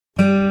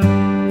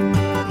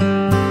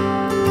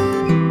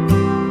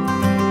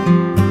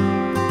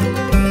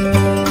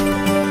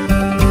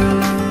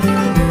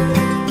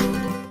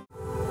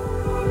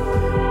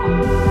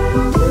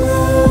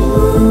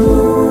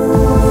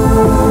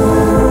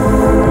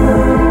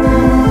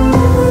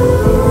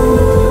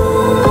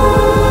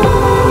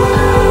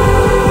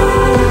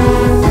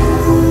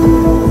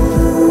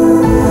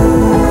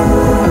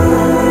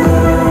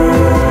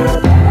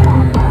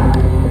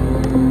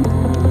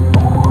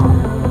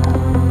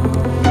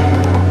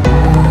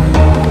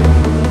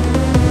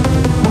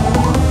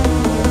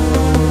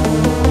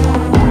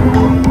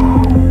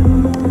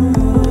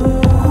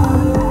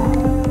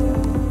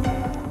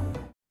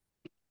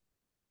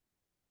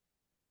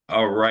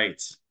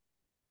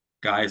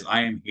Guys,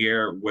 I am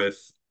here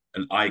with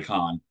an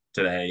icon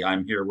today.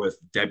 I'm here with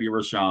Debbie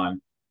Rochon.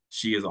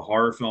 She is a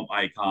horror film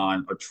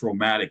icon, a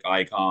traumatic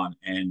icon,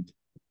 and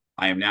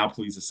I am now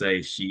pleased to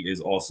say she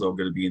is also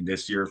going to be in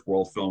this year's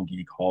World Film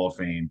Geek Hall of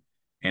Fame.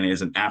 And it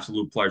is an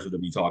absolute pleasure to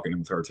be talking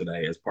with her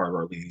today as part of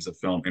our Ladies of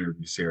Film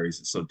interview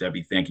series. So,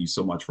 Debbie, thank you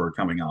so much for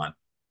coming on.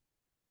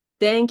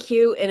 Thank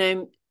you. And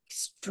I'm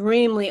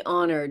extremely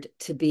honored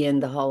to be in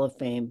the Hall of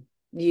Fame.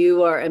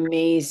 You are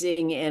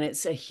amazing, and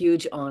it's a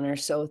huge honor.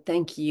 So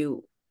thank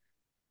you.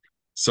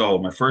 So,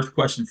 my first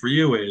question for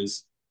you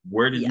is,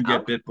 where did you Yeah.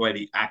 get bit by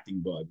the acting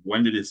bug?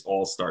 When did this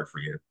all start for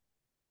you?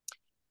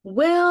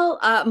 Well,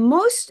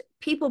 most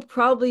people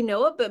probably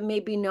know it, but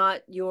maybe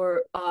not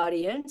your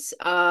audience.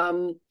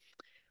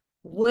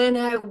 When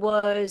I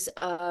was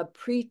a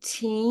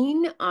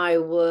preteen,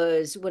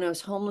 when I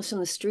was homeless on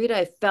the street,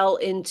 I fell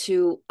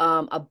into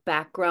a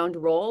background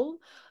role.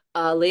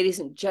 Ladies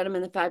and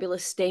Gentlemen, The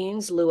Fabulous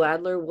Stains. Lou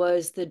Adler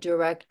was the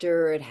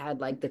director. It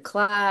had like The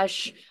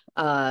Clash,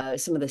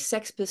 some of the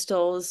Sex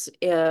Pistols,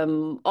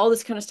 all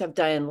this kind of stuff.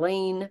 Diane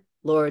Lane,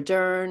 Laura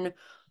Dern,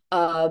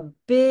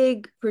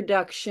 big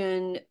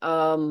production,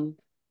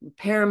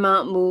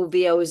 Paramount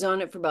movie. I was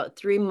on it for about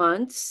 3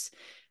 months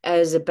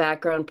as a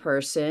background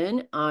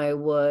person. I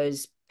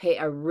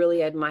really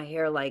had my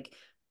hair like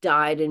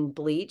dyed and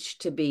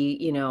bleached to be,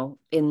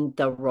 in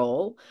the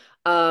role.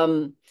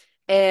 Um,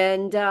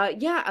 and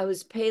yeah, I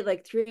was paid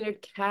like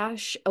 300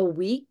 cash a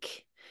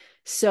week.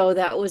 So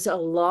that was a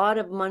lot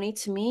of money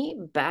to me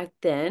back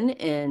then,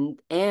 and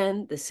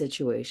the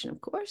situation,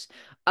 of course.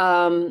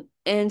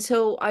 And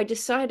so I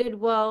decided,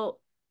 well,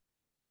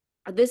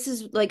 this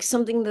is like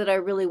something that I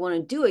really want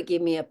to do. It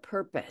gave me a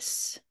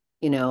purpose.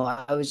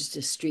 I was just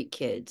a street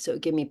kid, so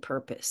it gave me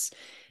purpose.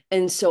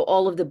 And so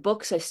all of the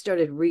books I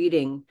started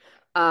reading,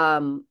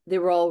 they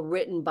were all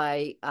written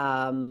by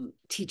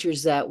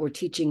teachers that were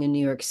teaching in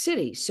New York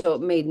City. So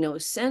it made no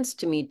sense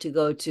to me to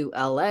go to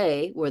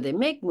LA where they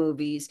make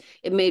movies.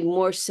 It made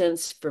more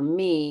sense for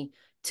me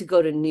to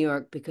go to New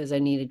York because I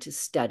needed to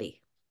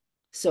study.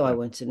 So I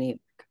went to New York.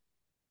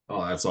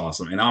 Oh, that's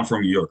awesome. And I'm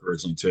from New York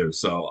originally too.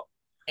 So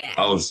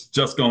I Yeah. was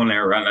just going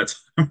there around that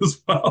time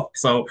as well.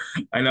 So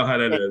I know how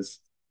that is.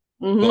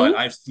 But Mm-hmm.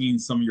 I've seen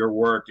some of your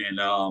work and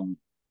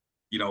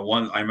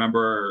one I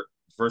remember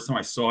the first time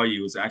I saw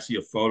you was actually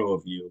a photo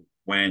of you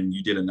when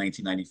you did a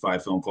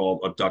 1995 film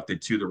called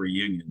Abducted to the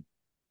Reunion.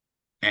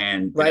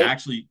 And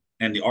Right.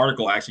 the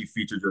article actually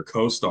featured your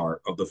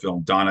co-star of the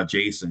film, Donna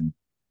Jason,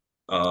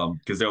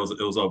 because it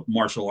was a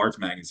martial arts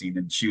magazine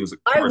and she was a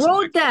I commercial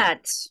wrote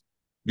actress.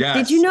 that.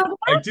 Did you Yes, know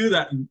I that? do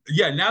that.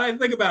 Yeah, now that I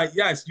think about it,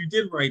 yes, you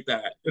did write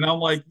that, and I'm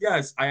like,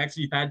 yes, I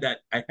actually had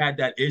that. I had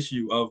that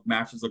issue of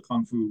Masters of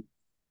Kung Fu,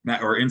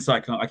 or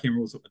Inside Kung. I can't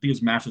remember. I think it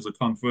was Masters of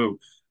Kung Fu.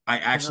 I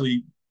Uh-huh.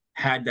 actually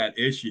had that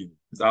issue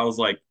because I was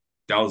like,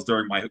 that was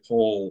during my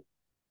whole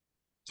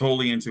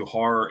totally into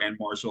horror and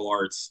martial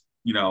arts.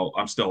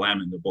 I'm still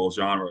am in the both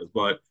genres,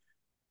 but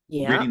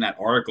Yeah. reading that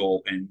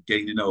article and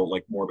getting to know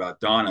like more about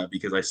Donna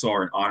because I saw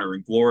her in Honor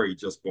and Glory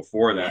just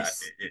before that,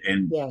 Yes.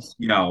 and Yes.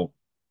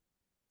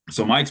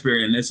 so my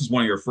experience, and this is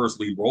one of your first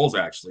lead roles,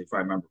 actually, if I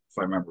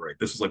remember right.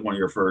 This was like one of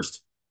your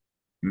first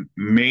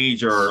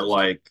major,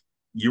 like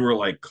you were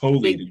like Big.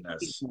 co-leading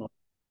this.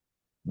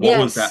 What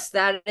was that? Yes,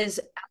 that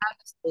is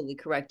absolutely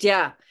correct.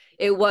 Yeah,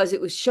 it was.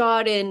 It was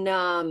shot in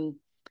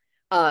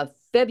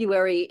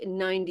February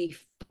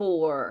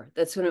 94.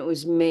 That's when it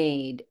was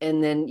made.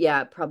 And then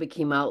yeah, it probably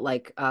came out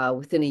like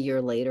within a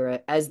year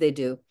later, as they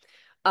do.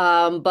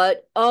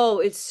 But oh,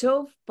 it's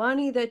so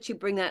funny that you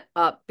bring that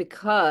up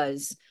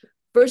because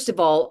first of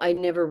all, I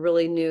never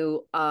really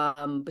knew,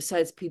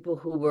 besides people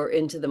who were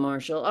into the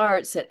martial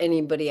arts, that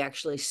anybody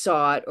actually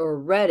saw it or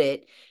read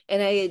it.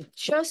 And I had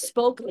just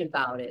spoken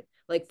about it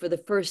like for the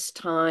first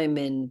time,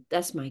 and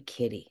that's my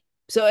kitty.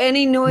 So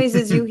any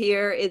noises you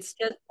hear, it's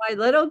just my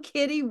little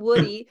kitty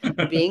Woody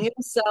being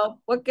himself.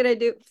 What can I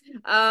do?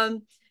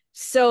 Um,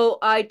 so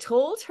I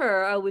told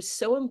her I was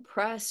so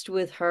impressed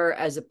with her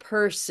as a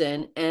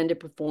person and a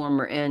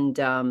performer and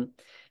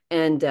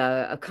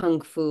a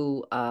kung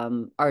fu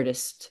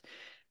artist,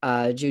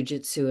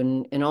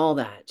 jujitsu and all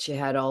that. She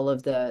had all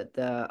of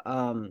the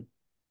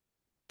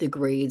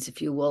grades,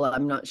 if you will.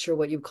 I'm not sure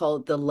what you call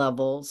it, the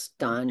levels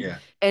done. Yeah,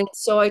 And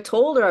so I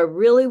told her I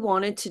really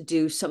wanted to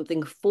do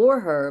something for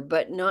her,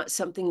 but not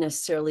something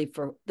necessarily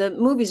for the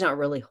movie's not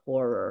really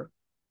horror.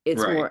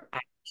 It's right. more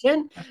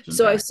action. Action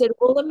So I packed. said,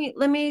 well,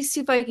 let me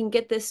see if I can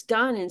get this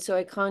done. And so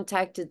I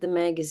contacted the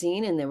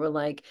magazine and they were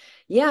like,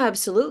 yeah,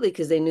 absolutely,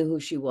 because they knew who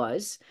she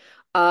was.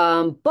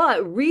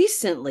 But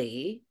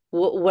recently,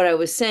 what I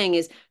was saying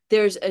is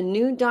there's a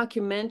new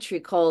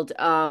documentary called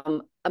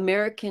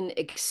American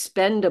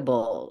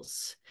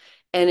Expendables,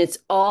 and it's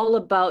all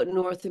about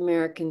North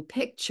American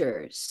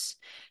pictures.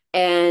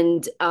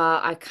 And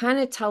I kind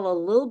of tell a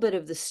little bit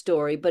of the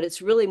story, but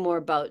it's really more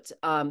about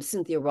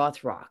Cynthia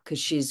Rothrock because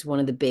she's one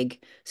of the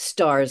big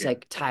stars Yeah,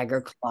 like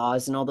Tiger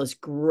Claws and all those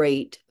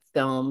great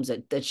films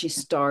that she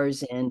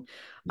stars in.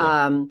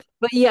 yeah.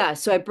 But yeah,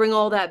 so I bring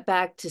all that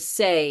back to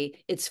say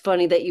it's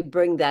funny that you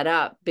bring that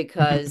up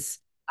because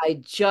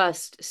I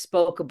just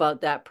spoke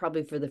about that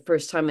probably for the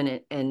first time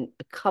in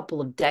a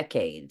couple of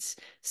decades.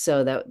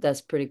 So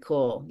that's pretty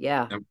cool.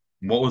 Yeah. And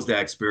what was that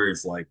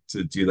experience like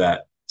to do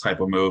that type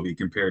of movie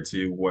compared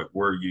to what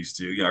we're used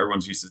to? You know,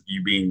 everyone's used to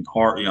you being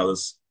hard, you know,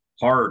 this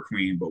horror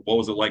queen, but what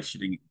was it like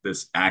shooting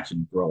this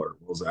action thriller?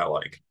 What was that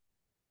like?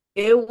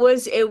 It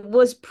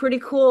was pretty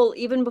cool.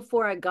 Even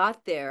before I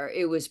got there,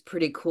 it was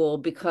pretty cool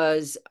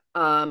because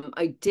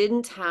I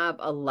didn't have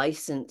a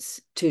license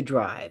to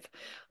drive,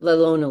 let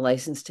alone a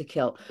license to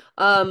kill.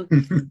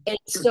 And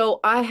so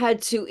I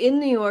had to in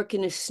New York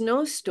in a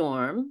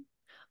snowstorm.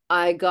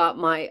 I got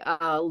my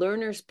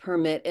learner's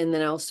permit, and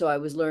then also I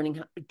was learning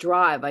how to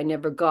drive. I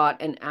never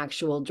got an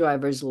actual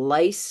driver's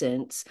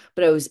license,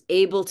 but I was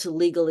able to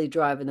legally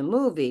drive in the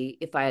movie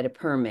if I had a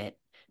permit.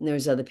 And there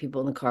was other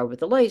people in the car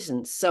with a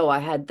license. So I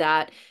had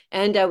that,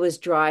 and I was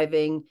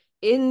driving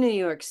in New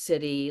York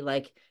City,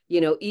 like,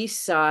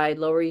 East Side,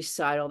 Lower East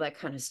Side, all that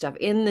kind of stuff,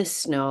 in the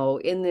snow,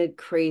 in the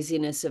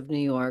craziness of New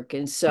York.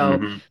 And so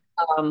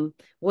Hmm.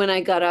 when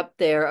I got up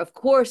there, of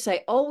course,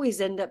 I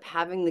always end up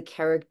having the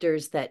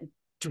characters that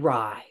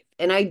drive.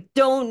 And I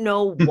don't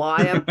know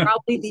why. I'm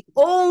probably the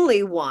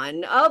only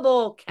one of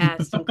all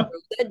cast and crew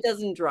that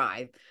doesn't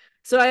drive.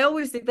 So I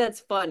always think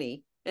that's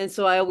funny. And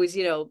so I always,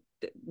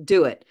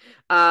 do it.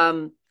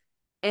 Um,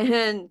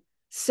 and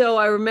so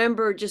I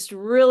remember just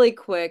really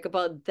quick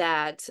about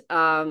that.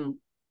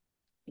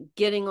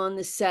 Getting on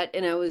the set,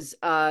 and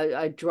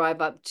I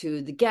drive up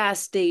to the gas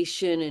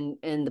station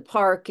and the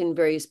park and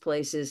various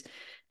places.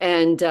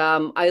 And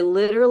I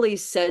literally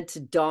said to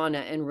Donna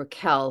and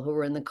Raquel, who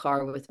were in the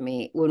car with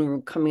me when we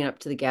were coming up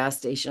to the gas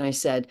station, I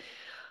said,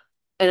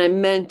 and I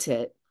meant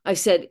it. I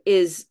said,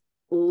 is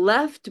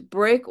left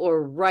brake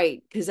or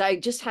right? Because I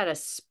just had a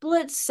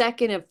split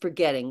second of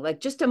forgetting, like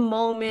just a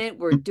moment.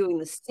 We're doing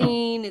the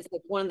scene. It's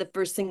like one of the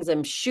first things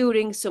I'm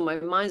shooting. So my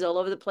mind's all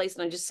over the place.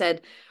 And I just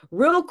said,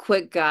 real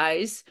quick,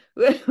 guys.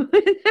 I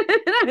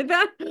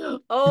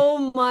thought,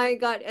 oh my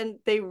God. And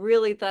they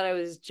really thought I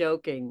was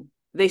joking.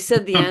 They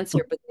said the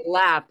answer, but they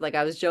laughed like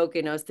I was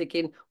joking. I was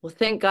thinking, well,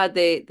 thank God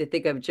they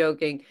think I'm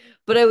joking.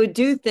 But I would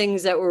do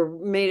things that were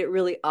made it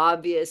really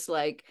obvious,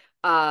 like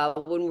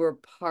when we're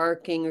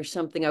parking or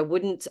something, I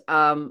wouldn't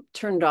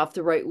turn it off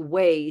the right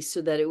way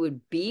so that it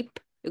would beep.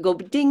 It'd go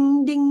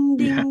ding, ding,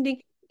 Yeah. ding,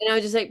 ding. And I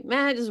was just like,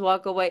 man, just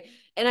walk away.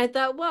 And I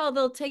thought, well,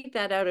 they'll take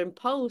that out in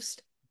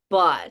post,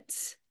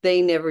 but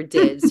they never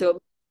did.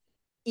 So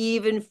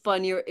even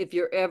funnier if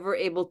you're ever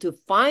able to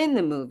find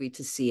the movie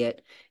to see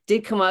it.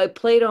 Did come out, it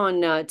played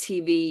on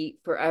TV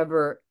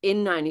forever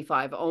in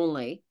 95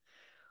 only.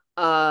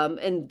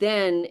 And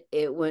then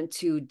it went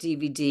to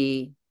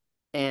DVD,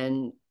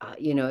 and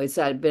it's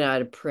been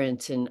out of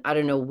print, and I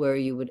don't know where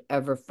you would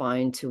ever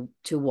find to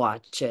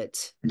watch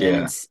it. And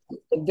Yeah. it's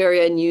a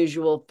very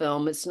unusual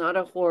film. It's not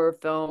a horror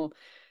film.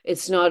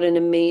 It's not an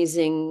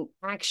amazing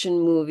action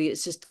movie.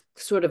 It's just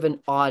sort of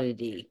an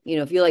oddity.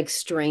 If you like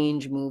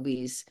strange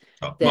movies,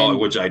 Well, then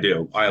which I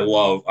do. I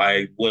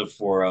live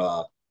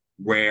for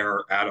rare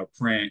out of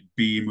print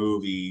B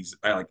movies.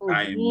 I'm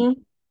mhm.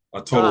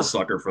 a total Ah,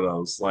 sucker for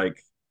those.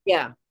 Like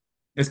yeah.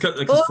 it's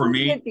because Oh, for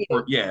me,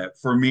 with you.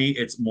 for me,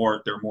 it's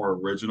more they're more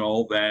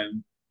original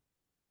than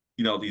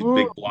these Mm,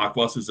 big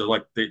blockbusters. They're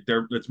like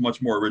they're it's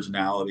much more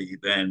originality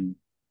than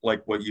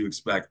like what you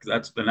expect.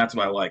 That's what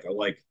I like.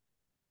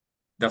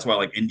 That's why I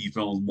like indie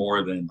films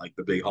more than like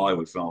the big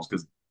Hollywood films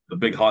because the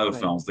big Hollywood right.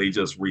 films they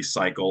just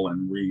recycle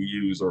and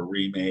reuse or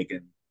remake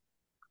and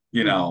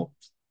you Mhm. know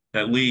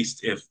at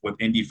least if with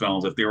indie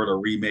films if they were to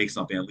remake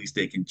something at least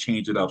they can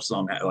change it up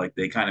somehow like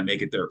they kind of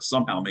make it their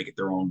somehow make it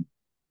their own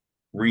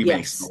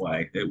remakes in a Yes.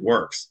 way it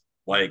works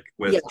like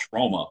Yeah. with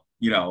Troma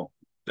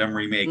them Mhm.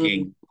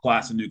 remaking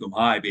Class of Nukem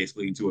High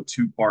basically into a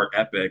two-part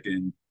epic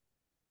and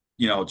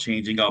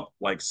changing up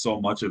like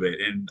so much of it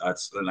and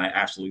I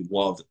actually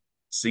loved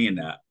seeing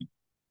that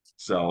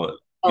so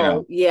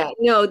Oh, yeah.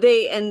 No,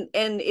 and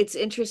it's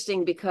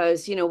interesting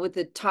because, with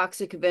the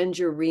Toxic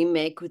Avenger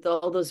remake with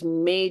all those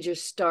major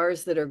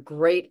stars that are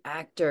great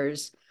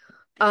actors,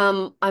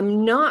 I'm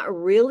not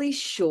really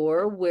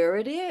sure where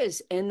it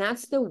is. And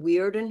that's the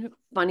weird and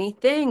funny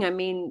thing. I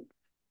mean,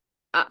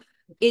 uh,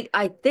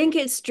 I think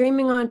it's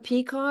streaming on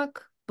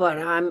Peacock, but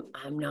I'm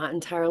not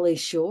entirely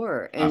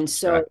sure. I have And to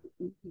check. so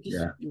you just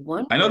Yeah.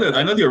 wonder, I know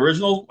like,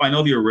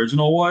 the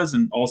original was,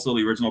 and also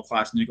the original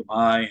Class of Nukem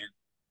High, and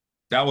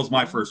that was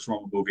my mhm. first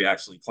Troma movie,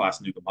 actually, Class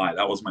of Nukem High.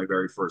 That was my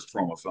very first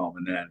Troma film,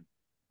 and then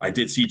I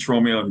did see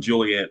Romeo and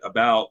Juliet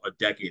about a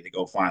decade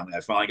ago. Finally,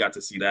 I finally got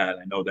to see that.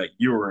 I know that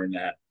you were in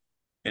that,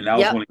 and that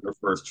was one Yep. of your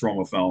first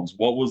Troma films.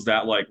 What was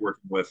that like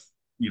working with,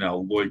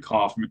 Lloyd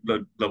Kaufman,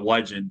 the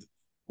legend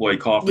Lloyd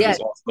Kaufman, Yeah.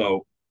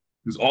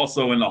 who's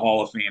also in the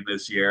Hall of Fame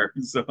this year?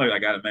 So I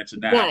got to mention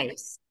that.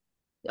 Nice.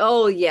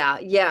 Oh yeah,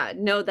 yeah.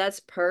 No, that's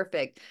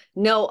perfect.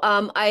 No,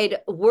 I'd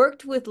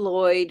worked with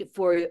Lloyd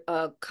for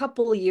a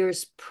couple of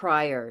years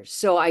prior,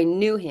 so I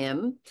knew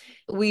him.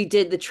 We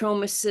did the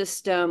trauma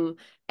system,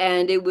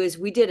 And it was,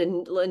 we did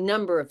a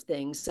number of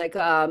things like,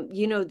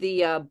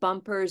 the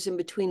bumpers in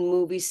between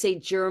movies, say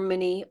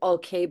Germany, all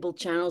cable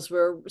channels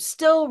were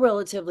still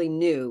relatively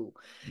new.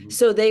 Mhm.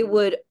 So they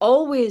would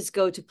always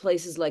go to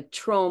places like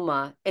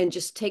Troma and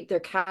just take their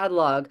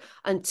catalog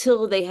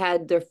until they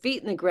had their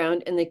feet in the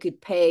ground and they could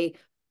pay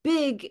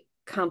big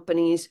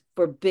companies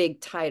for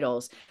big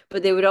titles.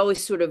 But they would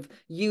always sort of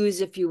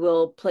use, if you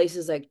will,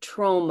 places like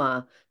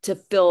Troma to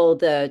fill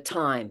the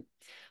time.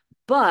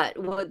 But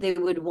what they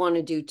would want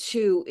to do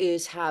too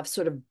is have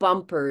sort of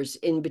bumpers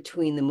in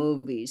between the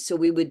movies. So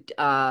we would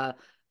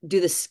do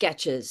the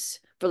sketches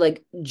for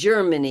like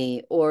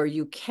Germany or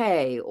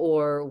UK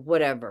or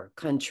whatever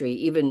country,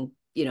 even,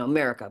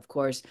 America, of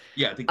course.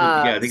 Yeah, I think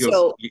it was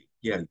So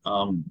yeah,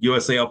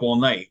 USA Up All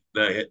Night.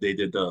 They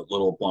did the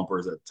little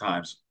bumpers at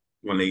times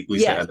when they we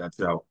used to yes, have that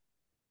show.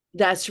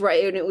 that's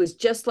right. And it was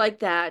just like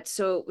that.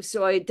 So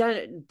I had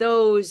done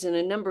those and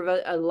a number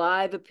of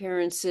live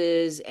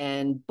appearances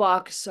and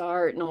box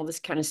art and all this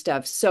kind of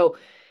stuff. So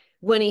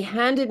when he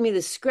handed me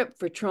the script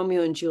for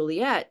Romeo and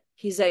Juliet,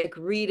 he's like,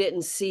 read it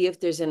and see if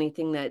there's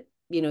anything that,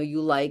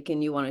 you like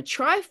and you want to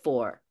try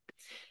for.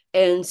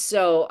 And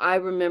so I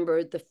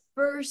remember the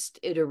first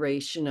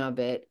iteration of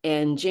it,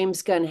 and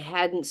James Gunn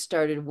hadn't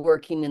started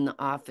working in the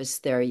office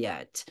there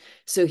yet.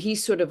 So he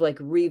sort of like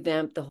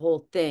revamped the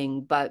whole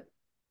thing. But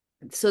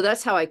so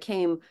that's how I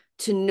came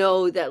to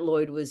know that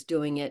Lloyd was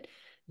doing it.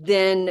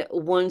 Then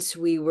once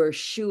we were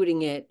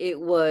shooting it, it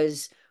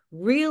was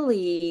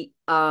really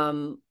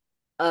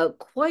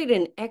quite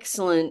an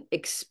excellent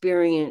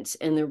experience.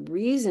 And the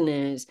reason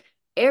is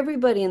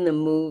everybody in the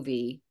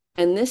movie,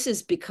 and this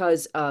is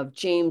because of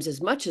James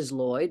as much as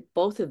Lloyd,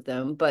 both of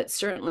them, but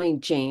certainly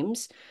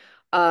James,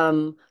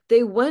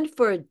 they went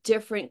for a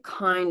different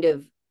kind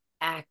of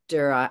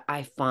actor,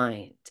 I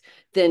find,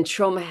 than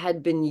Troma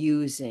had been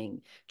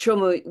using.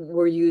 Troma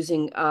were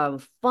using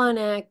fun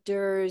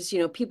actors,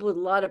 people with a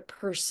lot of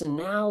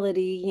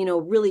personality,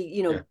 really,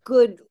 Yeah,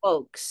 good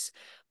folks.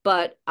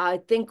 But I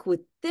think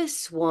with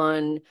this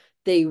one,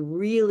 they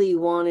really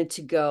wanted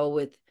to go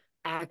with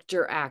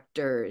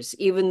actors,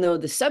 even though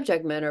the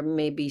subject matter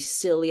may be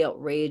silly,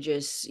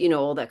 outrageous,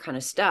 all that kind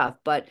of stuff.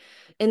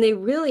 And they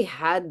really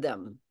had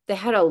them. They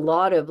had a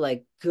lot of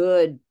like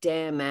good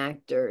damn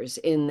actors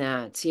in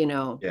that,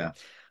 yeah,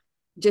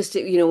 just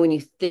when you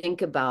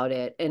think about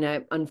it. And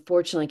I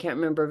unfortunately can't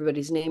remember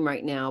everybody's name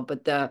right now,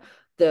 but the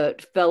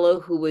fellow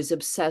who was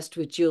obsessed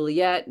with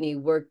Juliet and he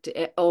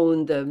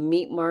owned the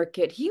meat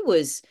market, he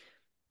was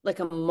like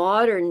a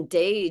modern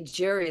day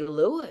Jerry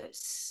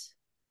Lewis.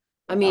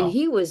 I mean, wow.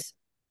 he was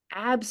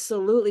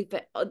absolutely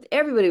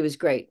everybody was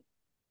great.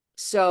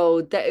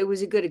 So that it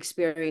was a good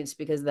experience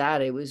because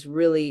that it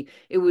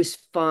was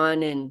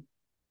fun. And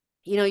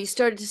you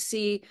started to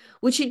see,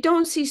 which you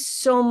don't see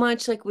so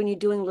much like when you're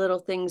doing little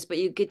things, but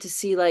you get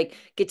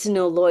to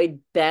know Lloyd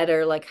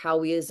better, like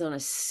how he is on a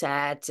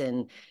set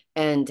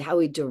and how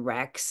he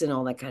directs and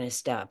all that kind of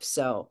stuff.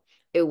 So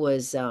it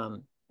was yeah,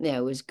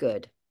 it was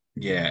good.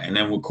 Yeah, and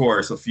then of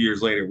course a few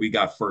years later we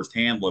got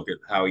firsthand look at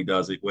how he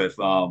does it with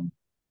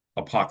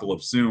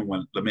Apocalypse Soon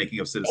when the making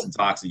of Citizen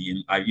Toxie.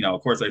 And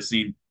of course I've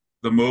seen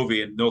the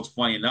movie and know it's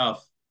funny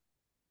enough,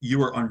 you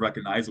were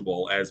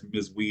unrecognizable as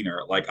Ms.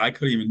 Wiener. Like I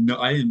couldn't even know.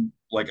 I didn't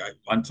like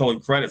until the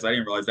credits. I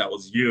didn't realize that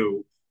was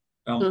you.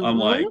 I'm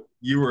like Hmm.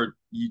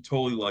 you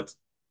totally looked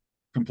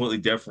completely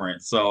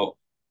different. So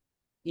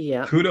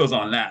Yeah. kudos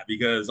on that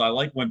because I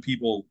like when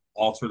people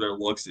alter their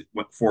looks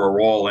for a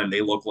role and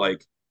they look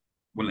like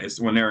when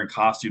they're in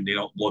costume they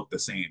don't look the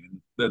same.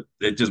 And that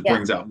it just Yeah.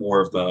 brings out more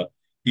of the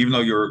even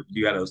though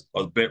you had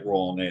a bit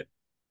role in it,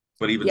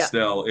 but even Yeah.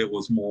 still it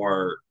was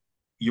more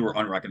you were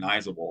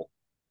unrecognizable.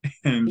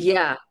 And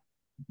Yeah.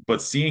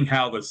 but seeing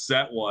how the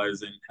set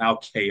was and how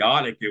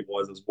chaotic it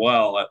was as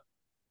well.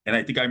 And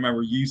I think I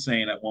remember you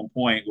saying at one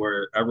point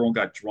where everyone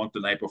got drunk the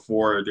night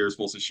before they were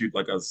supposed to shoot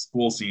like a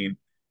school scene.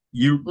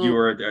 You Mm.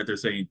 were there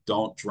saying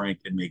don't drink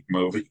and make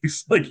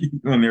movies like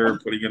when they were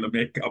putting in the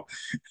makeup.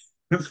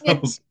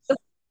 Yeah.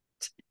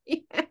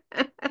 Yeah.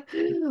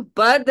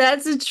 But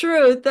that's the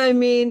truth. I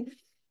mean,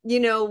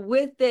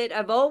 with it,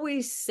 I've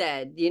always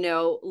said,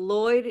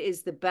 Lloyd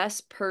is the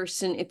best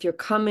person if you're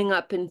coming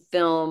up in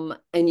film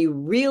and you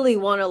really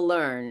want to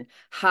learn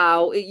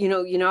how,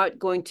 you're not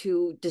going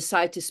to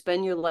decide to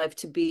spend your life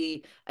to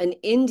be an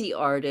indie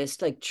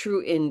artist, like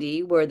true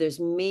indie, where there's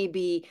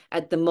maybe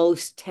at the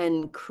most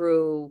 10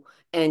 crew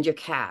and your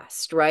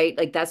cast, right?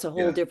 Like that's a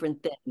whole Yeah,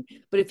 different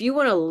thing. But if you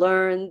want to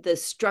learn the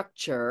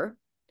structure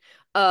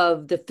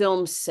of the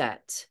film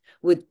set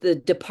with the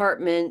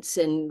departments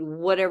and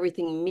what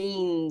everything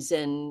means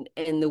and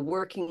the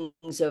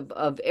workings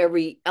of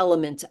every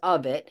element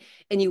of it,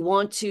 and you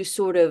want to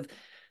sort of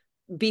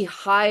be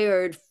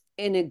hired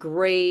in a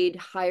grade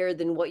higher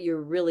than what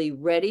you're really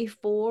ready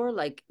for,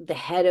 like the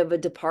head of a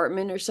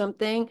department or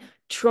something,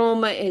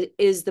 Troma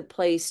is the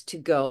place to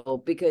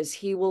go because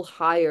he will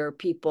hire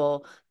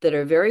people that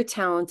are very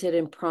talented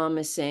and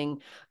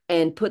promising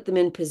and put them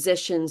in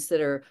positions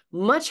that are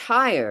much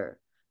higher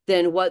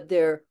than what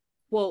they're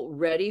quote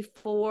ready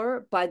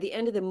for, by the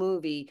end of the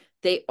movie,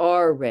 they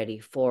are ready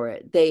for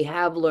it. They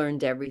have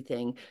learned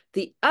everything.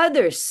 The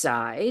other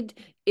side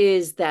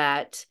is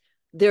that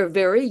they're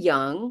very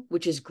young,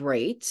 which is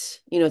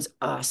great. It's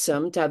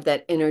awesome to have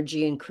that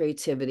energy and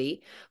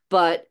creativity.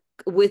 But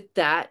with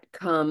that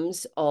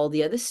comes all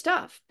the other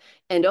stuff.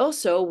 And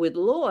also with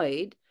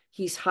Lloyd,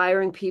 he's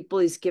hiring people,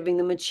 he's giving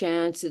them a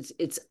chance.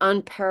 It's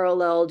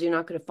unparalleled. You're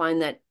not going to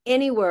find that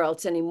anywhere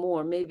else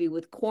anymore, maybe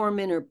with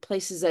Corman or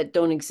places that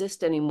don't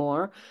exist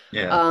anymore.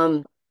 Yeah.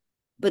 Um,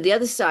 but the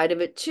other side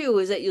of it too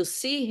is that you'll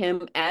see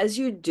him, as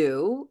you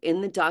do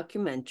in the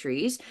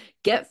documentaries,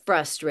 get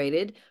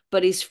frustrated,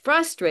 but he's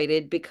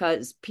frustrated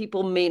because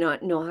people may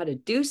not know how to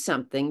do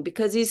something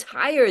because he's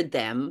hired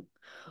them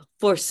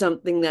for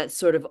something that's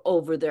sort of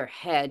over their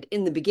head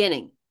in the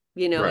beginning,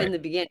 in Right. the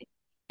beginning.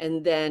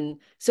 And then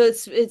so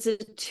it's a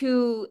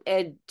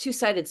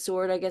two-sided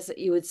sword, I guess that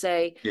you would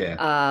say.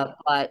 Yeah.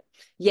 But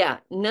yeah,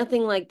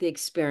 nothing like the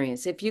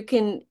experience. If you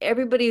can,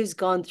 everybody who's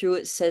gone through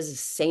it says the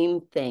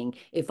same thing.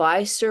 If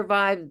I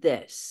survive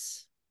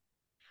this,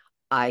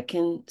 I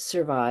can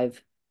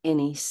survive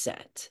any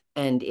set.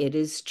 And it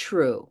is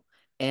true.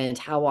 And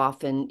how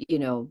often, do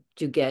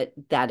you get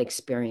that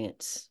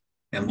experience?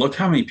 And look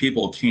how many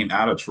people came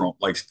out of Troma,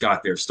 like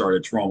got their start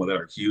at Troma that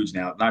are huge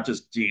now. Not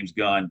just James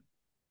Gunn.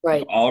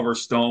 Right. Oliver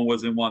Stone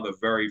was in one of the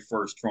very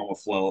first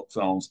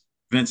films.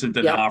 Vincent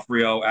Yep.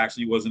 D'Onofrio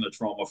actually was in a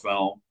Troma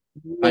film.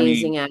 I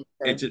mean, Amazing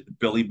actor.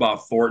 Billy Bob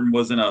Thornton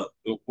was in a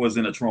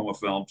Troma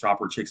film,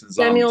 Chopper Chicks and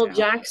Zombie Samuel Town.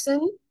 Jackson.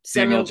 Samuel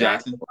Samuel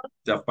Jackson. Jackson,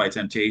 Death by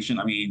Temptation.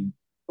 I mean,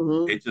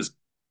 Mhm. it just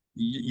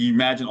you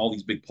imagine all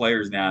these big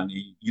players now, and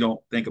you don't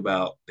think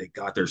about they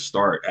got their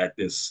start at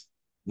this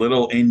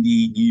little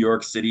indie New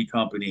York City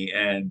company,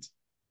 and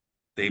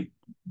they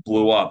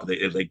blew up.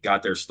 They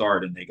got their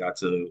start, and they got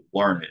to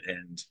learn it,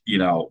 and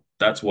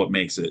that's what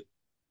makes it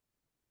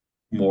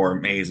more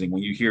amazing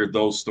when you hear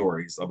those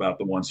stories about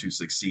the ones who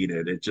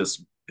succeeded. It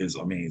just is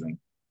amazing.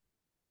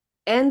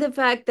 And the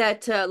fact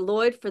that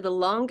Lloyd, for the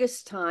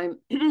longest time,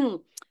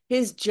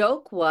 his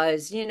joke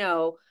was,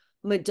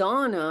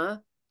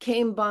 Madonna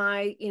came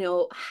by,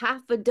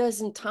 half a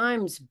dozen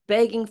times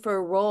begging for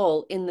a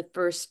role in the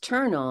first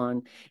turn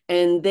on.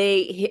 And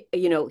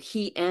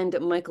he and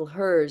Michael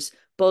Hers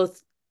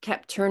both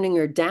kept turning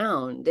her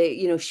down.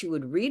 She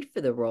would read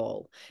for the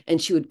role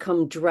and she would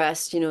come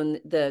dressed, in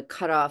the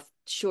cut off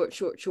short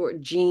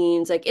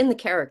jeans, like in the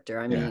character,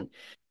 I Yeah.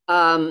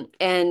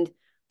 mean.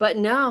 But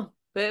no,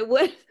 but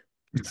what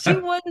she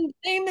wasn't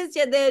famous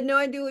yet. They had no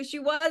idea who she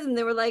was, and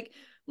they were like,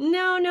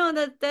 "No, no,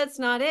 that's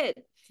not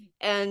it."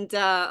 And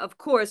of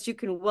course, you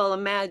can well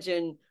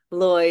imagine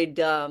Lloyd,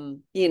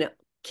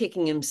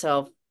 kicking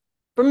himself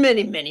for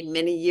many, many,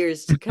 many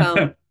years to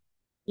come.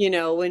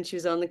 When she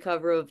was on the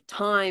cover of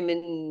Time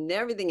and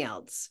everything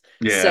else.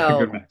 Yeah, I can So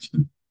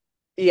imagine.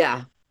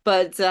 yeah,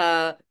 but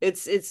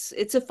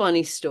it's a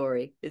funny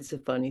story. It's a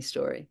funny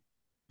story.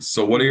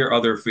 So, what are Mhm. your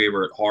other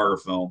favorite horror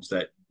films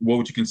what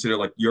would you consider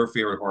like your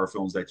favorite horror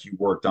films that you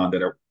worked on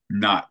that are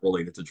not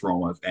related to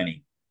trauma, if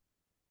any?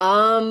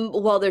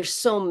 Well, there's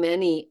so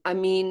many. I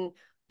mean,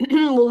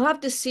 we'll have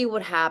to see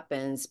what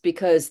happens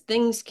because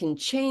things can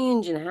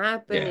change and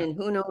happen, Yeah. and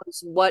who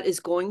knows what is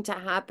going to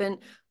happen.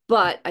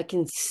 But I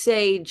can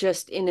say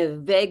just in a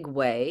vague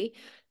way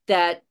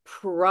that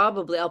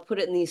probably I'll put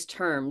it in these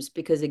terms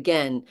because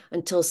again,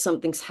 until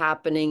something's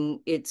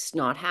happening, it's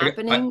not I got, I,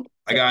 happening.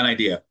 I got an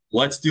idea.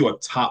 Let's do a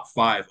top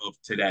five of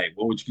today.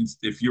 What would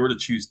if you were to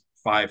choose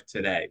five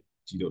today?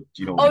 Do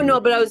you know what Oh you no,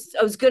 would? but I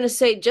was gonna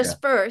say Yeah.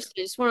 just first,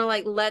 I just want to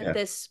like let Yeah.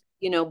 this,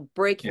 Yeah.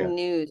 breaking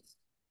news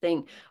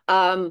thing.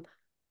 Um,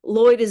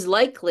 Lloyd is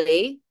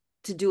likely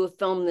to do a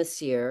film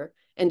this year,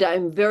 and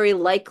I'm very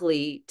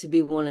likely to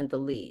be one of the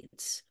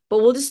leads. But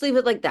we'll just leave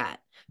it like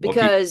that We'll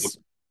keep we'll, because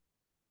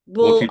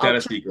we'll keep that I'll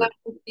a check back secret.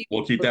 with you.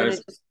 We'll keep We're that gonna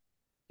as just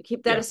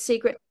keep that a yeah.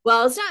 secret.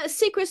 Well, it's not a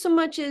secret so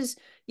much as,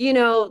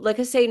 like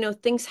I say,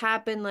 things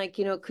happen, like,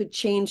 it could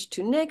change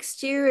to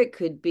next year. It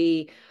could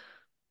be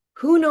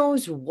who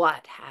knows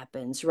what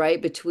happens,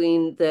 right,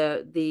 between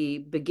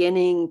the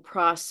beginning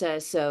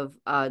process of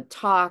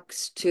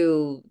talks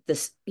to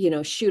this,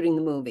 shooting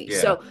the movie. Yeah.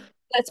 So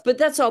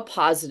that's all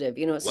positive.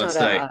 It's Let's not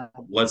say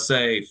let's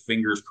say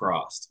fingers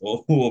crossed.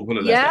 We'll put it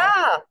at that.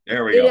 yeah.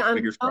 There we go. I'm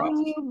Fingers telling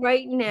crossed. you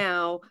right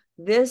now,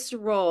 this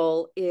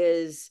role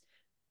is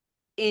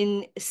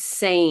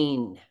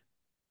insane,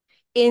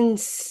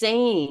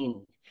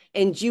 insane,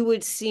 and you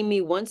would see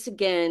me once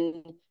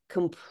again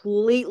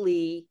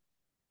completely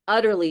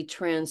utterly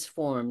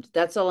transformed.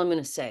 That's all I'm going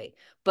to say.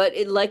 But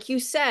like you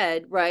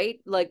said, right?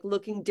 Like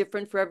looking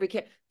different for every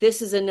character.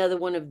 This is another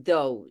one of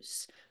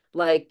those.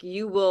 Like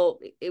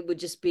it would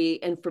just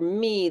be, and for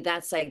me,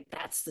 that's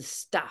the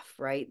stuff,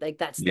 right? Like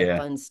that's the Yeah.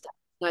 fun stuff.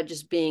 Not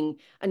just being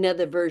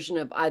another version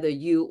of either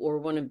you or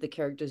one of the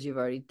characters you've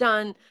already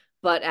done,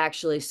 but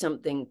actually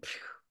something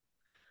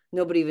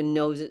nobody even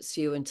knows it's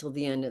you until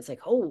the end. It's like,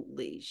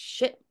 holy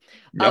shit.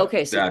 Yep.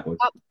 Okay, so Exactly.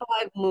 top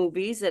five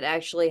movies that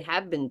actually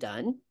have been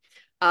done.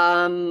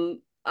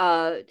 Um,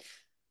 uh,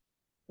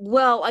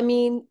 well, I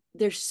mean,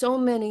 there's so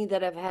many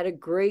that I've had a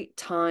great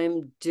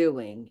time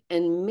doing.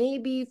 And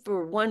maybe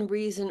for one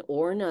reason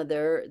or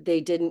another, they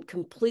didn't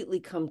completely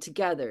come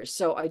together.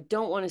 So I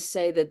don't want to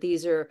say that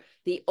these are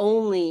the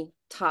only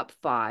top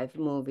five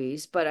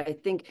movies, but I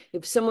think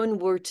if someone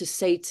were to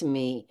say to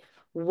me,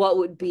 what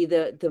would be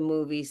the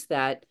movies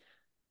that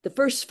the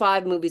first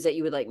five movies that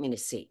you would like me to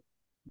see?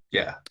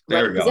 Yeah,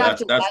 there Right. we Because go.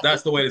 after That's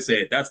that, the way to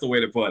say it. That's the way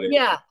to put it.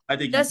 yeah, I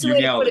think that's the you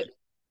way to nailed put it.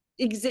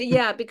 it.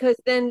 Yeah, because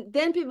then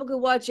people could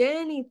watch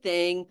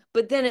anything,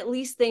 but then at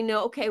least they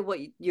know, okay, what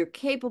you're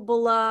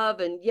capable of,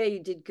 and yeah, you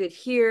did good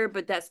here,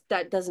 but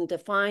that doesn't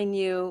define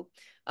you.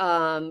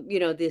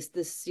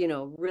 This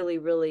really,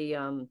 really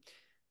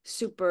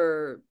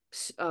super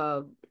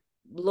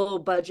low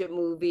budget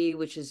movie,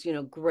 which is,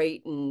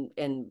 great,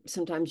 and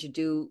sometimes you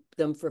do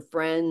them for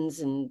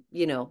friends and,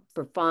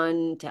 for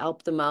fun to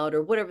help them out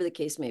or whatever the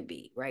case may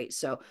be, right?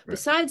 So Right.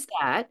 besides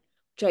that,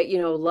 which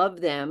I,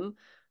 love them,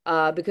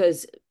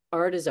 because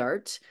art is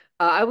art.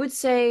 I would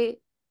say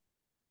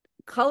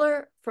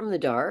Color from the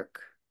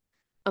Dark,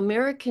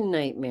 American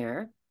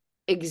Nightmare,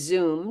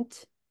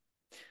 Exhumed.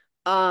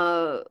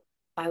 Uh,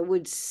 I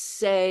would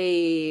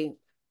say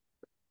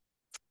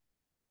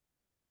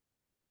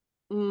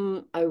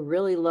I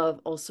really love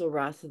also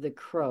Wrath of the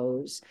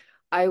Crows.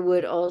 I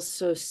would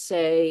also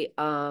say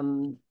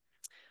for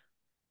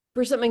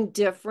something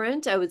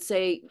different, I would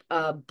say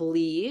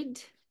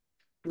Bleed.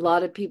 A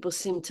lot of people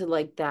seem to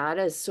like that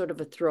as sort of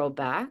a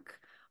throwback.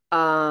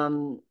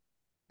 Um,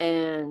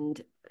 and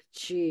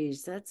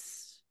geez,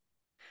 that's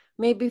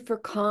maybe for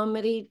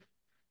comedy,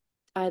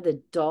 either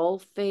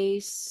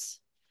Dollface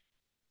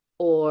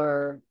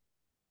or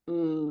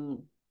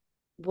mm,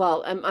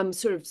 well, I'm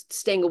sort of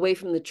staying away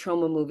from the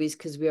Troma movies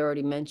because we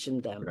already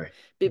mentioned them. Right.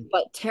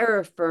 But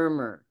Terra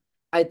Firma,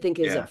 I think,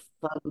 is a Yeah.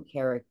 fun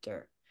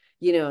character.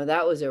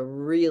 That was a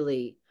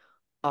really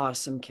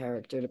awesome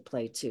character to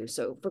play too.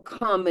 So for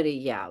comedy,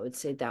 yeah, I would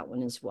say that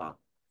one as well.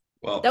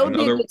 Well, That would be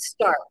a another good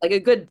start, like a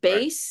good right.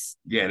 base.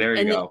 Yeah, there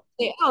you And then go.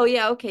 say, oh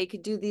yeah, okay, you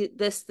could do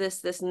this,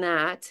 and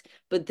that,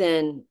 but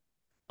then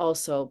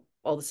also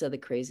all this other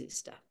crazy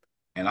stuff.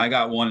 And I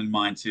got one in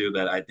mind too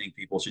that I think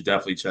people should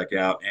definitely check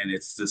out, and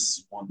it's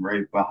this one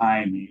right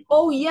behind me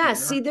Oh over yeah,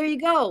 see, here. there you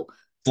go.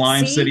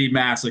 Slime See, City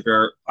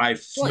Massacre. I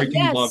well, freaking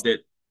yes, loved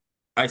it.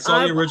 I saw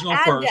I the original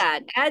add first. that.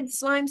 Add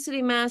Slime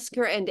City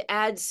Massacre and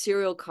add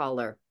Serial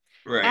Caller.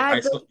 Right. I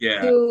Add saw those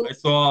yeah. two.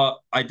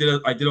 I did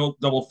a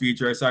double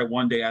feature. I saw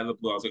one day out of the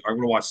blue. I was like, I'm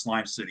gonna watch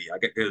Slime City. I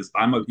get because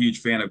I'm a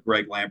huge fan of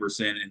Greg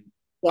Lamberson and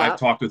I've Yeah.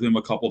 talked with him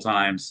a couple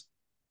times.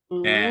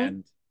 Hmm.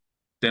 And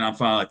then I'm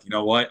finally like, you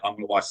know what? I'm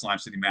gonna watch Slime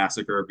City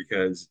Massacre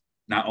because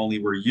not only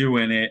were you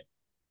in it,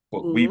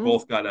 but Hmm. we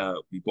both got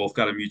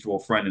a mutual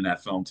friend in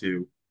that film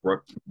too,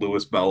 Brooke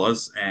Lewis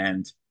Bellas,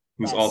 and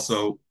who's Yes.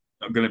 also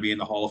going to be in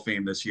the Hall of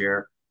Fame this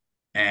year.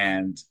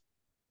 And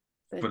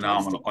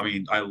phenomenal. Fantastic. I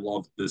mean, I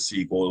loved the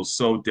sequel. It was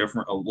so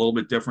different, a little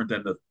bit different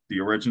than the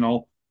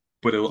original,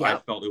 but I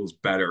Yep. felt it was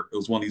better. It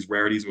was one of these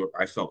rarities where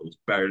I felt it was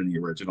better than the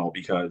original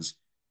because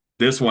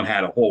this one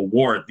had a whole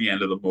war at the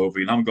end of the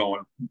movie, and I'm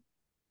going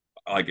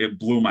like it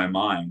blew my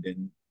mind.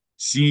 And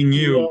seeing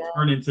you Yeah.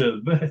 turn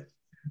into this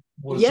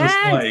was just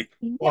Yes. like,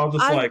 Yeah. well, I was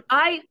just like,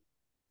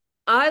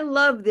 I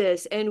love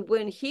this. And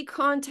when he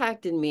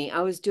contacted me,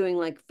 I was doing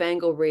like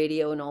Fango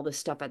Radio and all this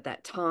stuff at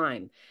that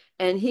time.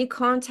 And he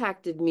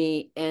contacted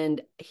me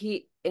and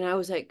I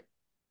was like,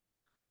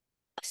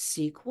 a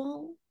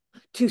sequel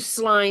to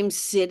Slime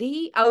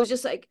City? I was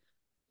just like,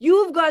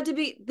 you've got to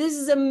be, this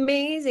is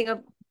amazing.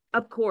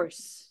 Of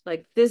course.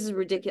 Like this is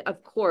ridiculous.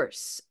 Of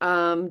course.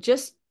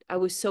 Just I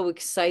was so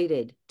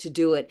excited to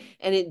do it.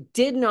 And it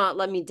did not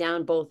let me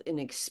down both in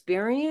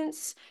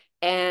experience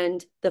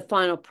and the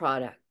final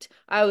product.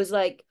 I was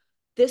like,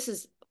 this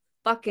is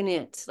fucking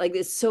it. Like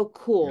it's so you know,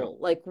 cool.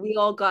 Like we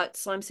all got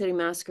Slime City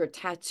Massacre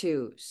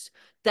tattoos.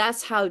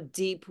 That's how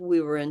deep we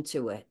were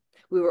into it.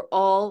 We were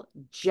all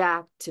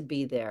jacked to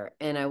be there.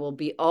 And I will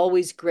be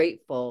always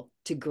grateful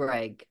to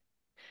Greg yeah.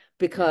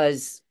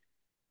 because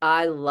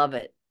I love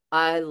it.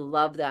 I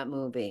love that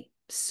movie.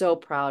 So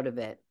proud of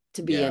it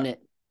to be Yeah. in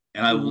it.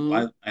 And Hmm.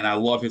 I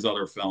love his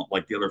other film,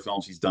 like the other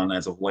films he's done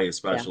as of late, Yeah.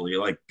 especially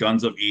like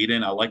Guns of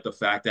Eden. I like the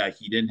fact that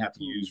he didn't have to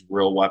Mm. use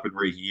real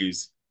weaponry. He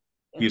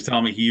Yeah. was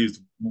telling me he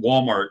used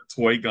Walmart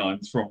toy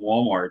guns from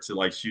Walmart to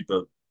like shoot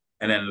the,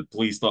 and then the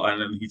police thought,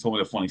 and then he told me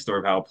the funny story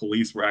of how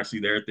police were actually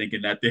there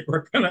thinking that they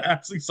were gonna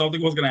actually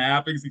something was gonna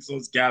happen because he saw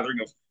this gathering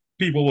of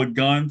people with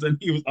guns, and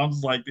I'm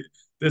just like,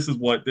 this is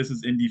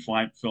indie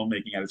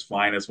filmmaking at its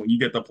finest when you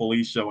get the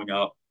police showing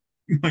up,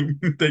 like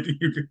thinking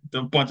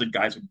a bunch of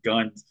guys with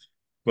guns,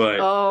 but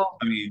Oh,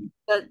 I mean,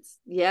 that's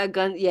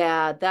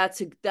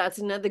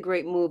another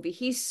great movie.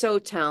 He's so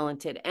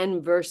talented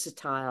and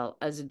versatile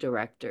as a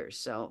director.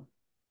 So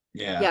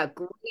yeah. yeah,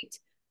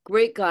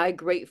 great guy,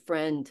 great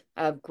friend.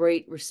 I have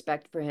great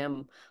respect for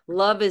him.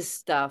 Love his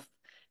stuff.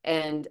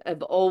 And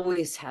I've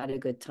always had a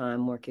good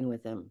time working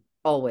with him.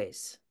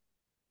 Always.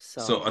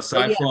 So So,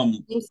 but yeah,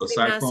 Game City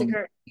aside from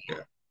Massacre.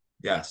 yeah,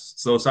 Yes.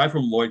 So aside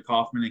from Lloyd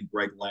Kaufman and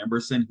Greg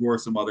Lamberson, who are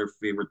some other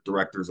favorite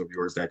directors of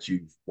yours that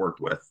you've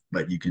worked with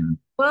that you can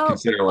Well,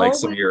 consider like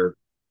some always of your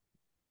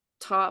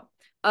top.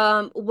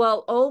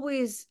 Well,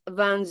 always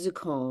Van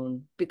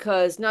Zucone,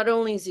 because not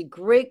only is he a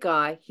great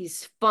guy,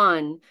 he's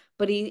fun,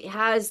 but he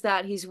has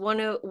that, he's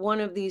one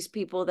of these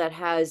people that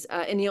has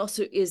and he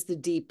also is the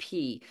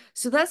DP.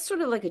 So that's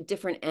sort of like a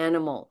different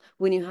animal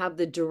when you have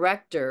the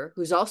director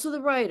who's also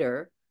the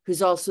writer,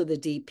 who's also the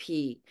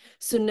DP.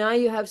 So now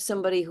you have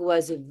somebody who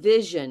has a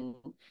vision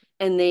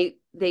and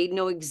they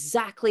know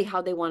exactly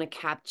how they want to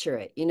capture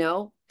it, you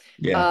know?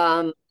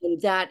 yeah,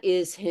 And that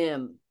is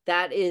him.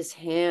 That is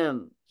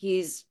him.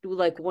 He's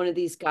like one of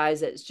these guys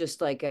that's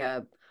just like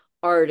a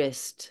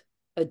artist,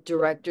 a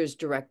director's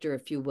director,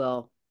 if you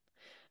will.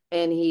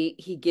 And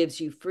he gives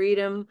you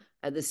freedom.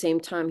 At the same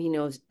time, he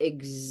knows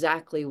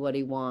exactly what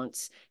he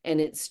wants.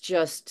 And it's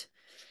just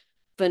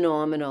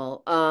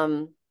phenomenal.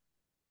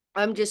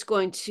 I'm just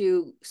going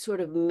to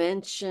sort of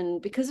mention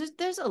because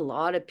there's a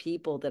lot of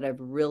people that I've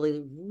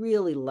really,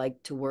 really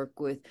liked to work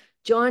with.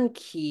 John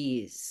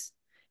Keyes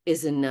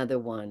is another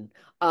one.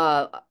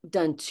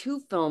 Done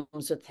two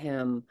films with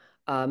him,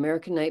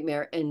 American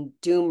Nightmare and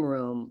Doom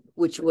Room,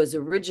 which was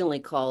originally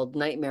called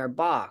Nightmare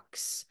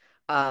Box,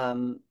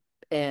 um,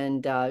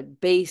 and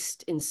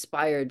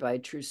inspired by a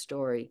true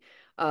story.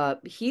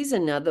 He's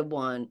another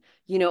one,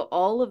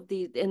 all of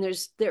these, and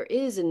there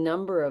is a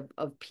number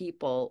of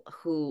people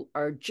who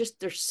are just,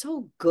 they're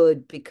so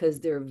good because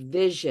their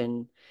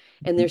vision,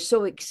 and they're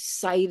so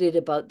excited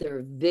about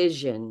their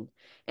vision,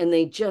 and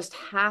they just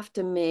have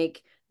to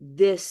make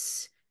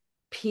this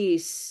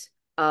piece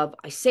of,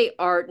 I say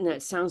art and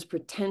that sounds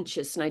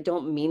pretentious, and I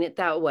don't mean it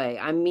that way.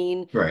 I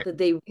mean right. that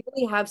they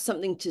really have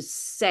something to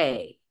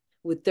say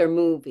with their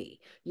movie,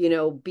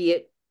 be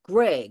it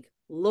Greg,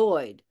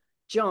 Lloyd,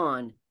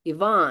 John,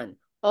 Yvonne,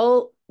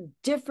 all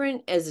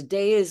different as a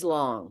day is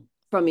long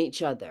from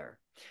each other,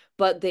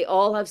 but they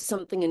all have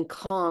something in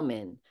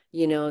common.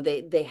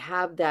 They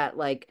have that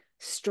like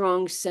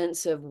strong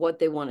sense of what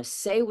they want to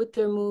say with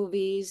their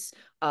movies,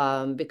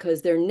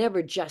 because they're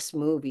never just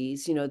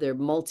movies. They're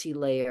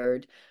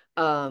multi-layered.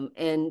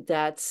 And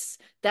that's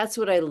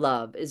what I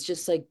love, is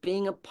just like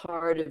being a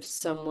part of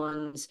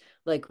someone's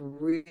like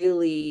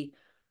really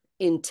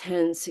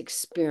intense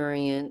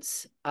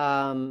experience,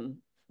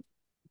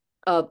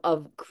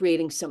 of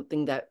creating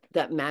something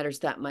that matters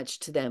that much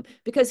to them.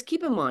 Because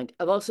keep in mind,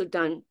 I've also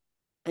done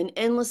an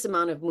endless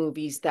amount of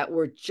movies that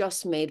were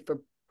just made for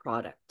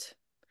product,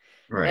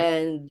 Right.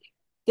 and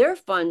they're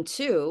fun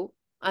too.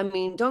 I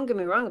mean, don't get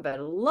me wrong, about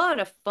a lot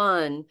of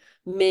fun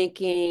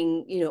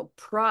making,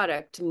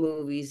 product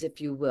movies, if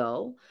you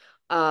will.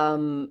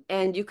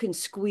 And you can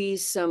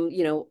squeeze some,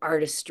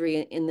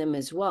 artistry in them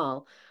as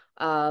well.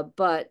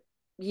 But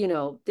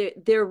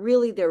they're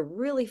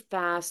really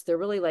fast. They're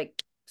really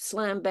like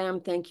slam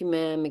bam, thank you,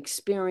 ma'am,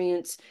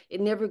 experience.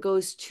 It never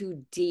goes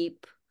too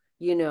deep,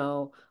 you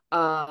know.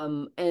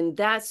 And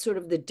that's sort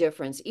of the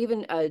difference.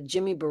 Even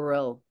Jimmy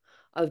Burrell,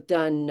 I've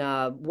done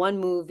one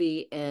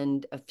movie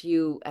and a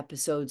few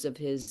episodes of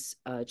his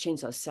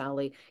Chainsaw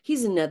Sally.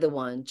 He's another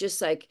one.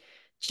 Just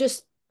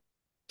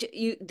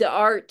the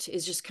art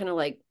is just kind of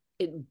like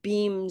it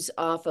beams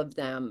off of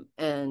them,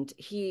 and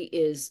he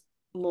is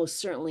most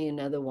certainly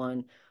another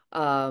one.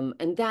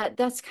 And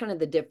that's kind of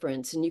the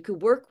difference. And you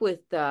could work with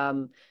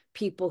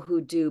people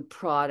who do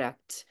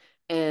product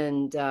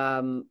and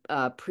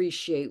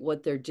appreciate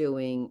what they're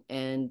doing,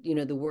 and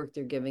the work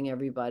they're giving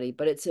everybody.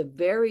 But it's a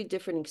very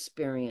different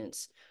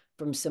experience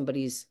from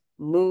somebody's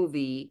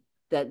movie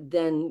that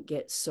then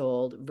gets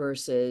sold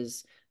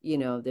versus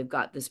they've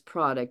got this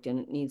product and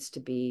it needs to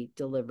be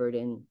delivered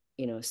in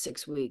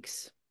 6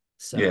 weeks.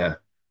 Yeah,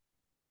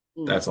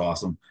 So mm, that's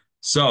awesome.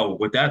 So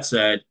with that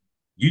said,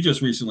 you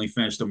just recently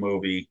finished a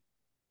movie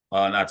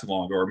not too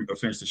long ago, or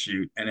finished the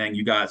shoot, and then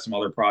you got some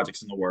other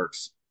projects in the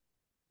works.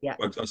 yeah.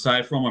 But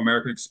aside from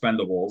American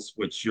Expendables,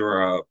 which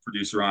you're a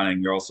producer on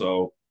and you're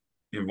also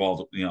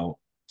involved,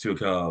 to a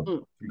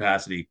Mm.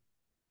 capacity,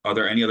 are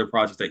there any other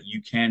projects that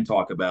you can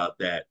talk about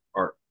that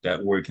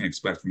we can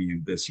expect from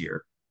you this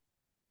year?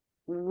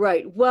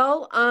 Right.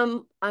 Well,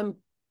 I'm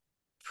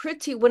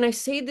pretty, when I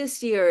say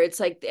this year, it's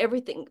like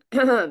everything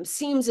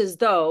seems as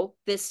though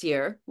this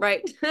year,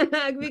 right?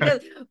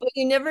 Because, but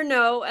you never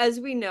know, as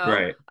we know,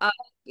 Right.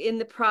 in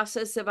the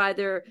process of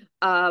either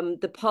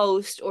the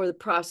post or the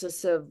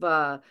process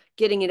of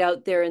getting it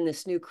out there in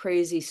this new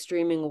crazy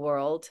streaming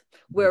world,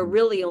 where Mhm.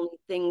 really only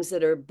things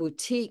that are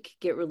boutique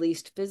get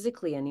released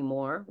physically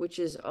anymore, which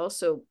is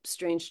also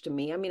strange to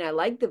me. I mean, I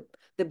like the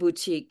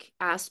boutique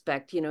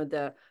aspect,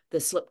 the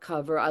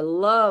slipcover. I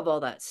love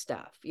all that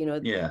stuff.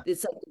 Yeah.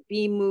 It's like the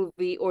B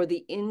movie or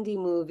the indie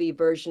movie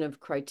version of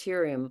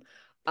Criterion.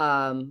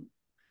 Um,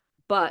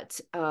 but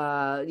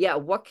yeah,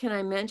 what can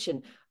I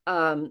mention?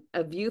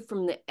 A View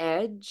from the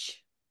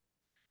Edge,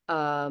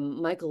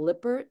 Michael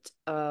Lippert.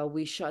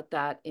 We shot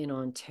that in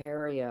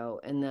Ontario,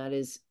 and that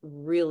is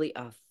really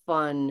a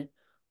fun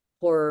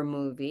horror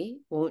movie.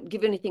 Won't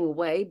give anything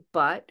away,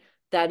 but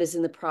that is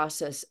in the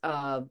process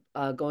of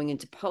going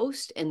into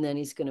post, and then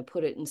he's going to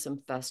put it in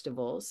some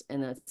festivals,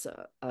 and that's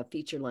a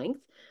feature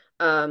length.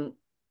 Um,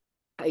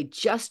 I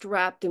just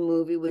wrapped a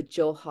movie with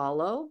Joe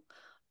Hollow,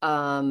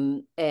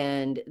 and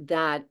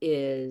that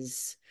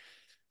is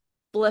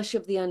Flesh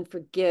of the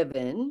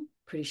Unforgiven.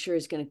 Pretty sure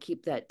he's going to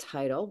keep that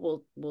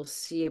title. We'll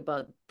see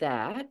about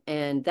that.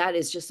 And that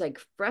is just like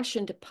fresh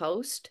into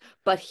post,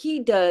 but he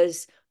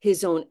does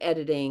his own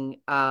editing.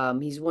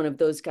 He's one of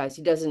those guys.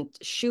 He doesn't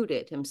shoot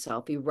it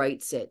himself. He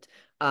writes it.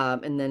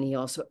 And then he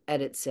also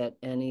edits it,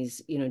 and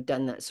he's,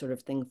 done that sort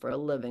of thing for a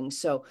living.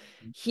 So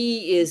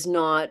he is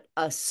not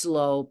a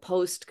slow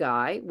post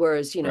guy.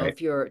 Whereas, Right.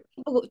 if you're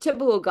a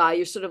typical guy,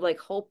 you're sort of like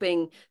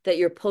hoping that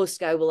your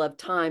post guy will have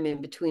time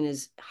in between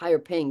his higher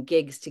paying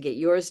gigs to get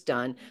yours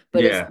done,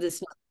 but it's Yeah.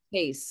 this not the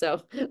case.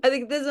 So I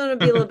think this is going to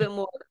be a little bit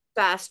more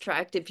fast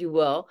tracked, if you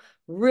will.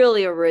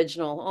 Really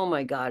original. Oh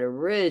my God,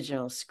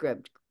 original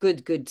script.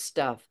 Good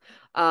stuff.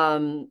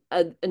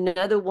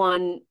 Another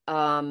one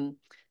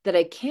that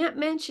I can't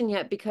mention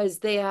yet because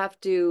they have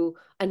to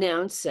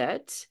announce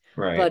it,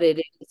 Right. but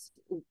it is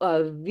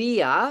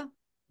via,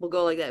 we'll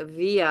go like that,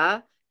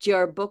 via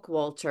J.R.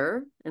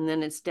 Bookwalter, and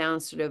then it's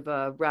down sort of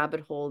a rabbit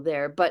hole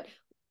there. But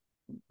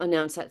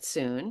announce that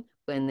soon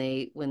when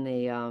they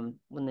do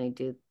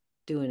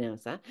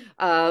announce that.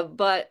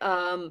 But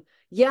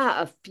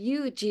yeah,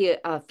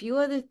 a few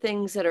other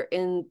things that are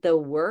in the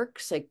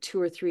works, like two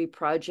or three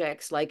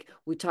projects. Like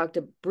we talked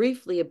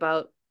briefly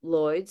about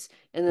Lloyd's,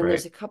 and then Right.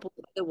 there's a couple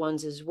of other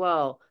ones as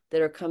well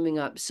that are coming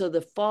up. So the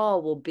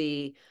fall will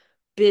be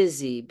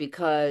busy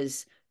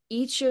because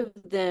each of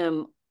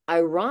them,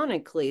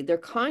 ironically, they're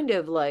kind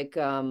of like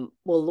well,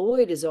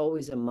 Lloyd is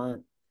always a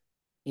month,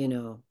 you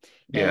know,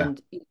 Yeah.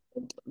 and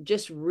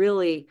just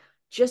really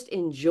just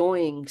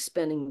enjoying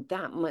spending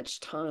that much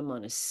time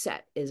on a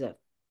set is a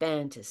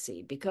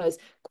fantasy, because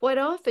quite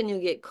often you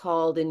get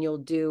called and you'll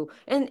do,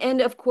 and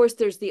of course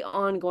there's the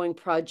ongoing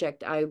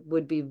project. I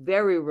would be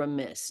very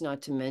remiss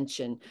not to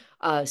mention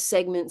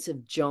Segments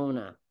of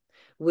Jonah,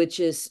 which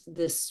is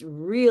this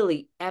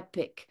really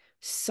epic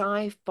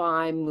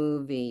sci-fi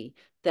movie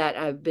that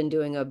I've been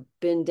doing. I've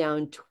been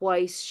down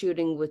twice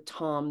shooting with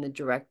Tom, the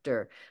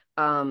director.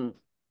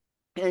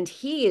 And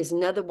he is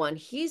another one.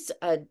 He's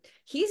a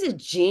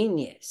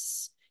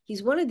genius.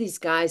 He's one of these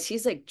guys.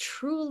 He's like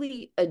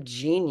truly a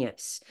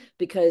genius,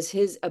 because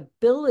his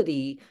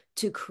ability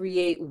to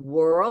create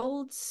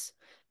worlds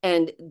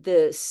and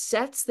the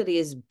sets that he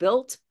has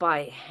built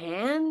by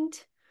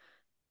hand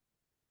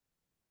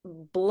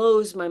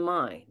blows my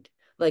mind.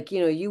 Like,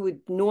 you would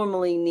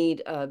normally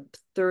need a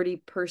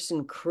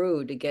 30-person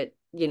crew to get,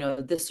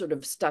 this sort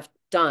of stuff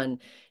done.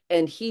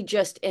 And he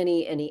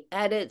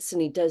edits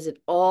and he does it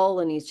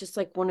all. And he's just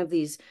like one of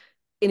these,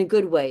 in a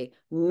good way,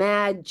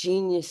 mad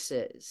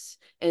geniuses.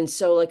 And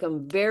so like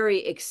I'm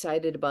very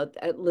excited about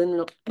that.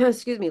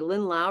 Excuse me,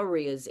 Lynn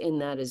Lowry is in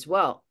that as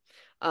well.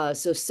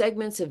 So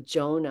Segments of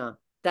Jonah.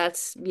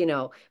 That's,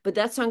 but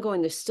that's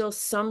ongoing. There's still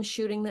some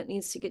shooting that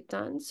needs to get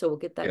done. So we'll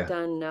get that Yeah.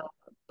 done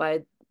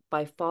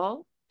by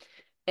fall.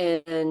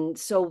 And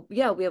so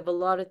yeah, we have a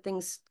lot of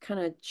things kind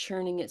of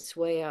churning its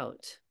way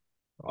out.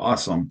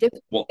 Awesome.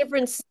 Different Well,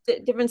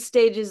 different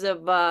stages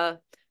of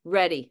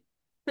ready.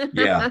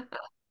 yeah.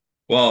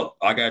 Well,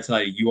 I gotta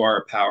tell you, you are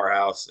a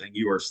powerhouse, and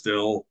you are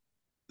still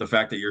the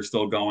fact that you're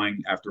still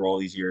going after all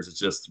these years is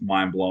just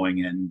mind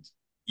blowing, and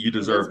you It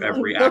is deserve mind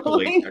every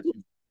accolade blowing. that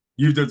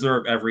you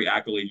deserve every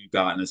accolade you've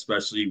gotten,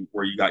 especially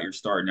where you got your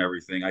start and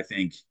everything. I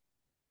think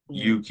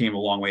Yeah. you came a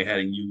long way ahead,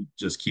 and you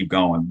just keep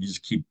going. You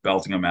just keep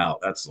belting them out.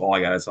 That's all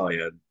I gotta tell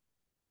you.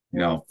 You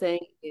Well, know,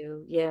 thank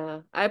you.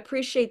 Yeah, I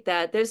appreciate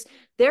that.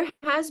 There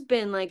has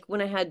been, like when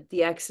I had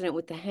the accident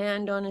with the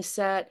hand on a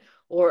set,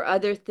 or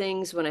other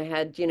things when I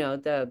had,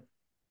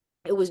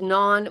 it was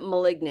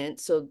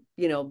non-malignant. So,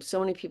 so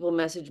many people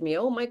messaged me,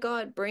 oh my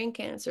God, brain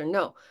cancer.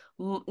 No,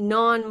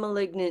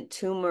 non-malignant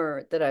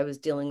tumor that I was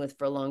dealing with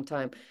for a long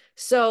time.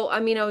 So, I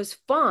mean, I was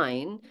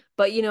fine,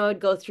 but, I'd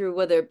go through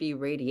whether it be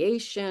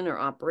radiation or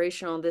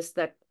operational, this,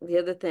 that, the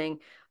other thing.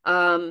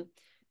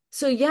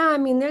 So yeah, I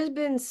mean, there's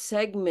been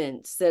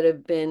segments that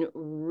have been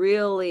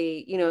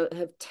really,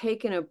 have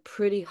taken a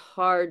pretty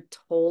hard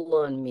toll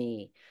on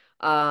me.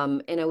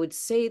 And I would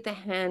say the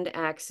hand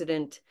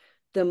accident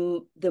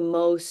the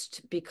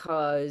most,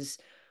 because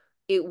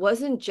it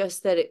wasn't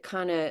just that it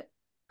kind of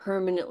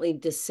permanently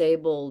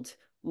disabled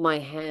my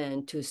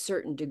hand to a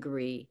certain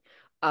degree.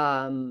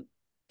 Um,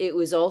 it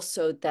was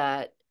also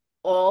that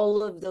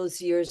all of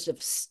those years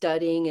of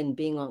studying and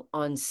being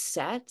on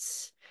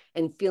sets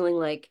and feeling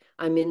like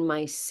I'm in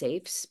my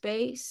safe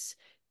space,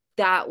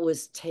 that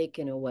was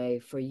taken away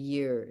for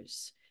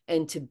years.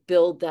 And to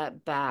build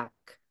that back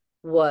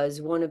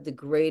was one of the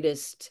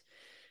greatest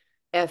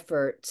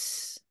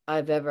efforts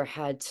I've ever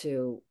had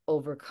to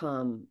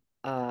overcome.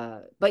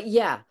 But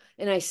yeah,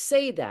 and I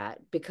say that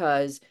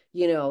because,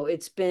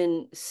 it's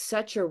been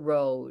such a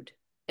road,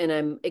 and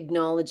I'm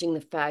acknowledging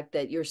the fact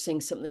that you're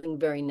saying something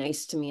very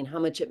nice to me and how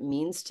much it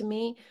means to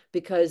me,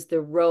 because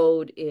the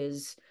road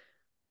is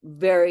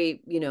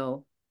very,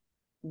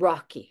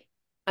 rocky.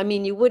 I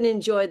mean, you wouldn't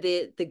enjoy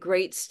the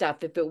great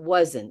stuff if it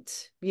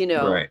wasn't, you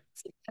know. Right.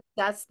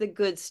 That's the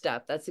good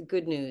stuff. That's the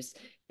good news.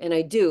 And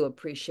I do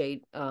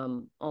appreciate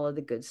all of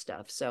the good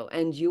stuff. So,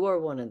 and you are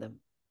one of them.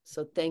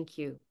 So thank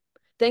you.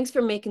 Thanks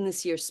for making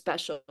this year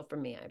special for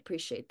me. I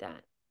appreciate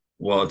that.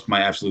 Well, it's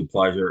my absolute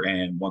pleasure.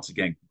 And once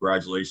again,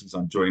 congratulations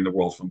on joining the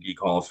World Film Geek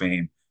Hall of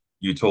Fame.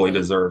 You totally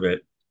Thank, deserve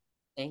it.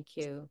 thank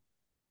you.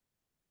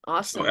 So,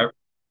 Awesome.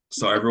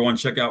 so everyone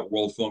check out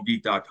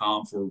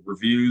worldfilmgeek.com for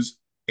reviews,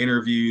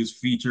 interviews,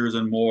 features,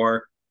 and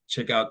more.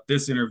 Check out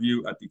this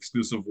interview at the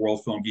exclusive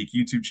World Film Geek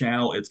YouTube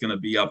channel. It's going to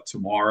be up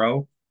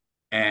tomorrow.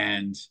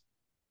 And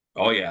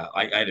oh yeah,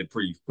 I did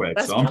pretty quick,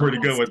 That's so I'm pretty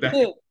good fast.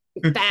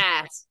 with that.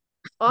 Fast.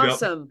 Yep.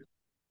 Awesome.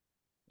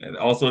 And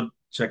also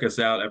check us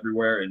out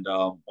everywhere. And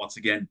once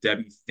again,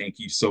 Debbie, thank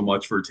you so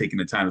much for taking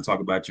the time to talk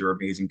about your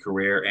amazing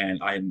career.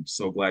 And I am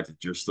so glad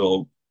that you're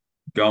still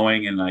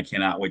going, and I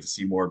cannot wait to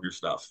see more of your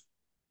stuff.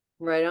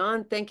 Right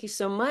on. Thank you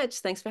so much.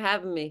 Thanks for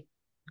having me.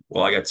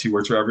 Well, I got two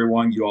words for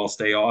everyone. You all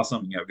stay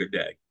awesome and you have a good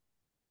day.